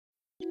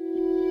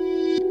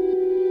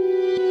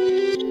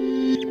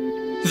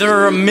There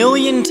are a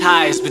million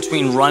ties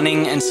between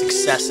running and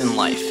success in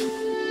life,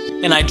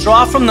 and I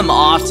draw from them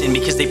often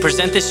because they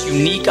present this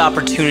unique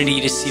opportunity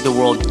to see the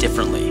world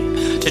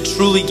differently, to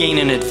truly gain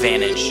an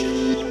advantage.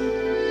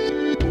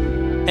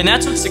 And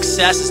that's what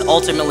success is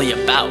ultimately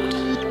about,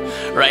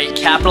 right?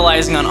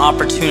 Capitalizing on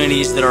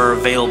opportunities that are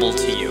available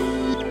to you.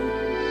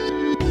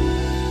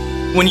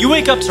 When you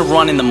wake up to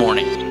run in the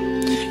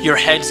morning, your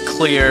head's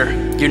clear,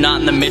 you're not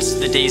in the midst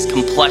of the day's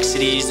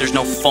complexities, there's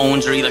no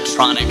phones or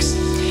electronics.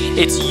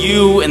 It's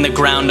you and the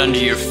ground under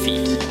your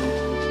feet.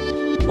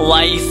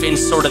 Life in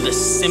sort of the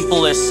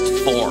simplest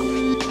form.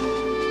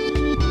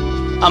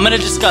 I'm going to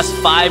discuss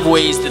 5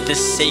 ways that this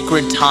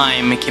sacred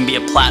time can be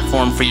a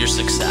platform for your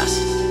success.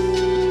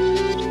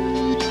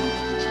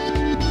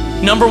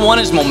 Number 1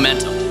 is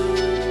momentum.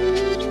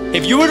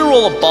 If you were to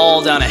roll a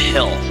ball down a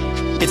hill,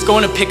 it's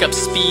going to pick up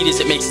speed as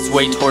it makes its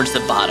way towards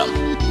the bottom.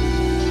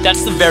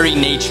 That's the very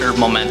nature of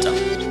momentum.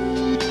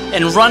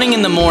 And running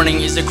in the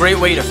morning is a great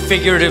way to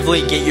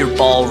figuratively get your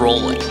ball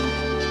rolling.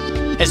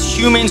 As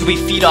humans, we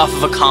feed off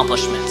of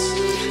accomplishments.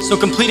 So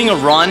completing a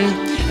run,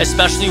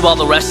 especially while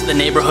the rest of the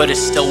neighborhood is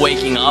still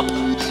waking up,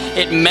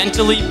 it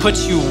mentally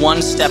puts you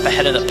one step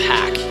ahead of the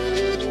pack.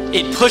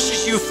 It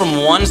pushes you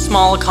from one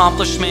small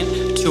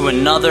accomplishment to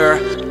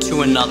another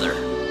to another.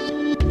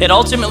 It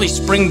ultimately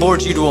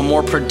springboards you to a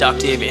more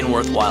productive and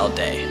worthwhile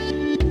day.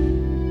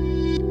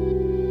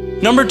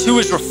 Number 2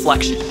 is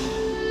reflection.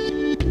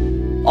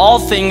 All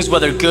things,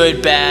 whether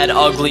good, bad,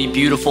 ugly,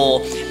 beautiful,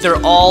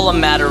 they're all a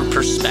matter of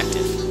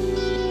perspective.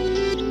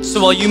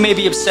 So while you may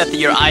be upset that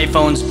your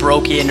iPhone's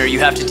broken or you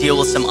have to deal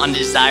with some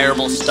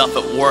undesirable stuff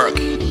at work,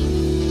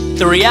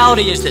 the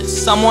reality is that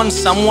someone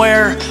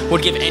somewhere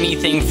would give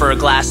anything for a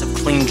glass of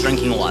clean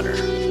drinking water.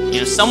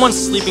 Someone's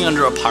sleeping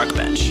under a park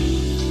bench.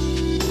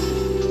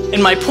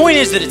 And my point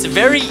is that it's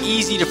very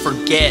easy to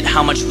forget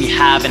how much we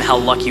have and how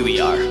lucky we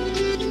are.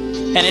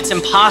 And it's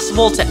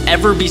impossible to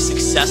ever be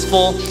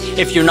successful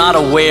if you're not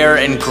aware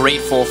and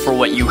grateful for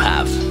what you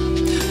have.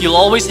 You'll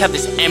always have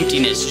this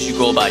emptiness as you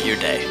go about your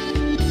day.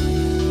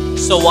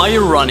 So while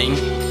you're running,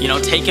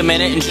 take a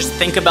minute and just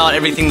think about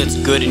everything that's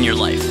good in your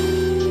life.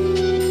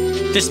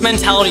 This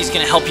mentality is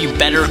going to help you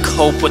better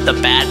cope with the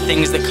bad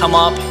things that come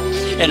up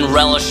and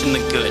relish in the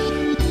good.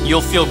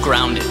 You'll feel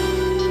grounded.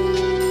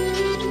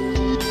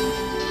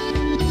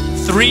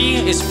 3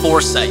 is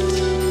foresight.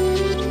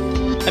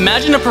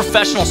 Imagine a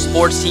professional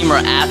sports team or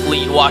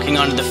athlete walking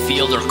onto the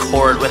field or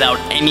court without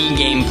any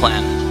game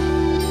plan.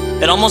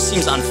 It almost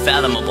seems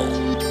unfathomable.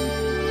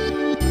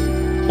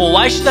 Well,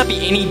 why should that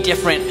be any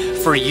different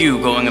for you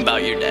going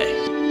about your day?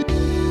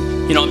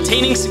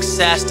 Obtaining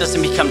success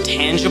doesn't become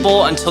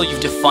tangible until you've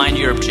defined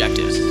your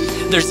objectives.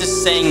 There's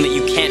this saying that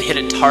you can't hit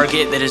a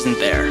target that isn't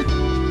there.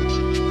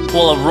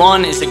 Well, a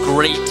run is a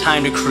great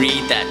time to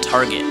create that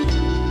target.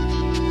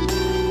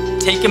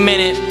 Take a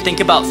minute, think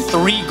about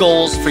 3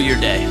 goals for your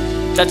day.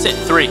 That's it,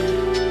 3.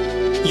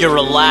 You're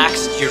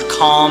relaxed, you're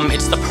calm,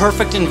 it's the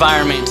perfect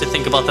environment to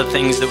think about the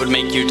things that would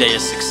make your day a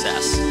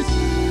success.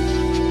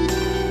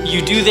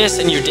 You do this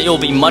and your day will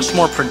be much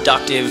more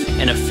productive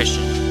and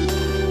efficient.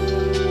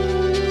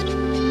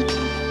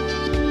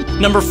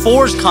 Number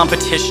 4 is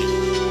competition.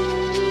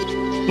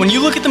 When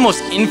you look at the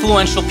most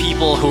influential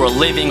people who are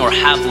living or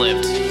have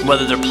lived,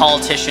 whether they're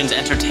politicians,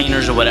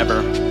 entertainers, or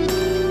whatever,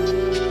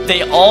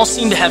 they all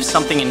seem to have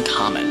something in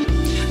common.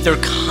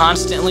 They're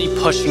constantly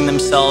pushing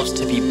themselves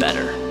to be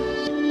better.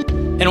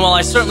 And while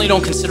I certainly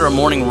don't consider a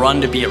morning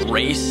run to be a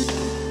race,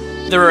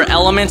 there are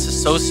elements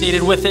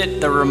associated with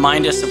it that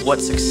remind us of what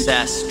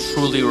success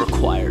truly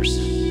requires.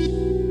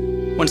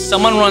 When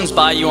someone runs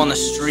by you on the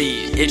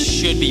street, it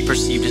should be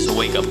perceived as a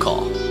wake-up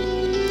call.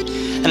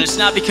 And it's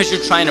not because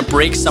you're trying to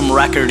break some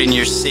record in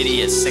your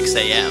city at 6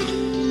 a.m.,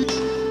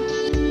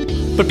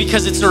 but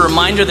because it's a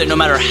reminder that no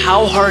matter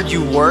how hard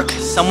you work,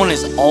 someone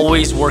is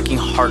always working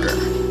harder.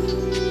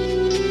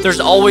 There's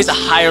always a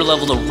higher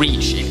level to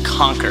reach and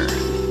conquer.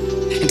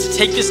 And to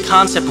take this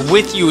concept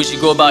with you as you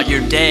go about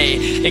your day,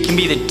 it can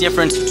be the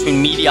difference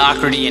between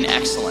mediocrity and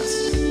excellence.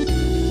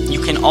 You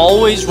can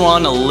always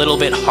run a little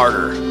bit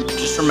harder.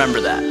 Just remember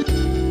that.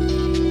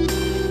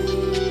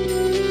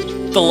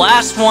 The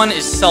last one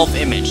is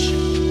self-image.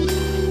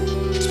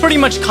 It's pretty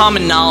much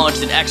common knowledge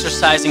that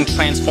exercising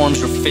transforms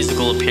your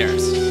physical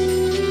appearance.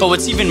 But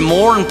what's even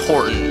more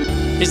important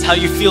is how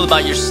you feel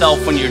about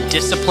yourself when you're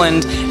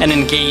disciplined and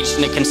engaged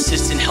in a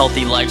consistent,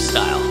 healthy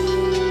lifestyle.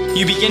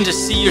 You begin to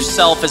see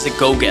yourself as a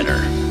go-getter.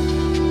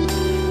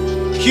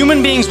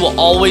 Human beings will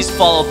always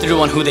follow through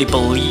on who they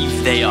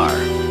believe they are.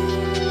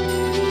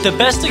 The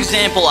best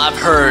example I've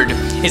heard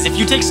is if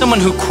you take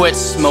someone who quits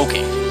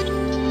smoking,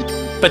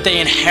 but they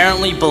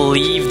inherently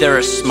believe they're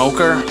a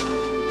smoker,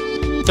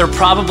 they're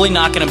probably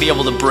not going to be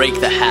able to break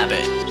the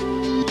habit.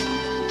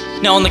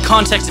 Now, in the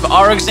context of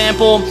our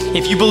example,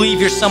 if you believe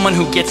you're someone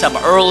who gets up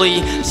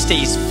early,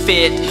 stays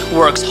fit,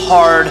 works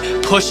hard,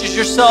 pushes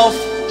yourself,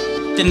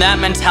 then that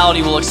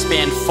mentality will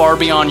expand far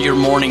beyond your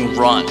morning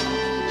run.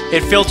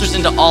 It filters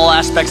into all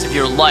aspects of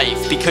your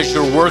life because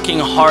you're working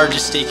hard to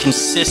stay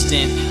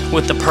consistent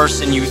with the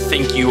person you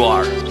think you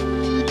are.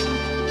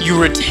 you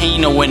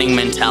retain a winning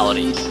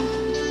mentality.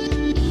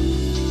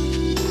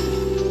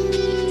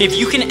 If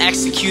you can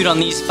execute on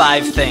these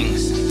 5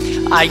 things,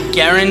 I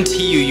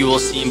guarantee you will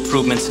see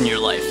improvements in your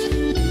life.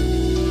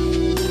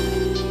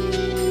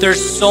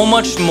 There's so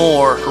much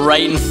more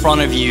right in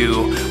front of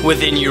you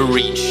within your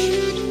reach.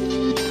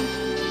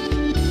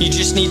 You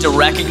just need to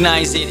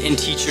recognize it and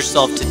teach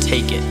yourself to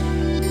take it.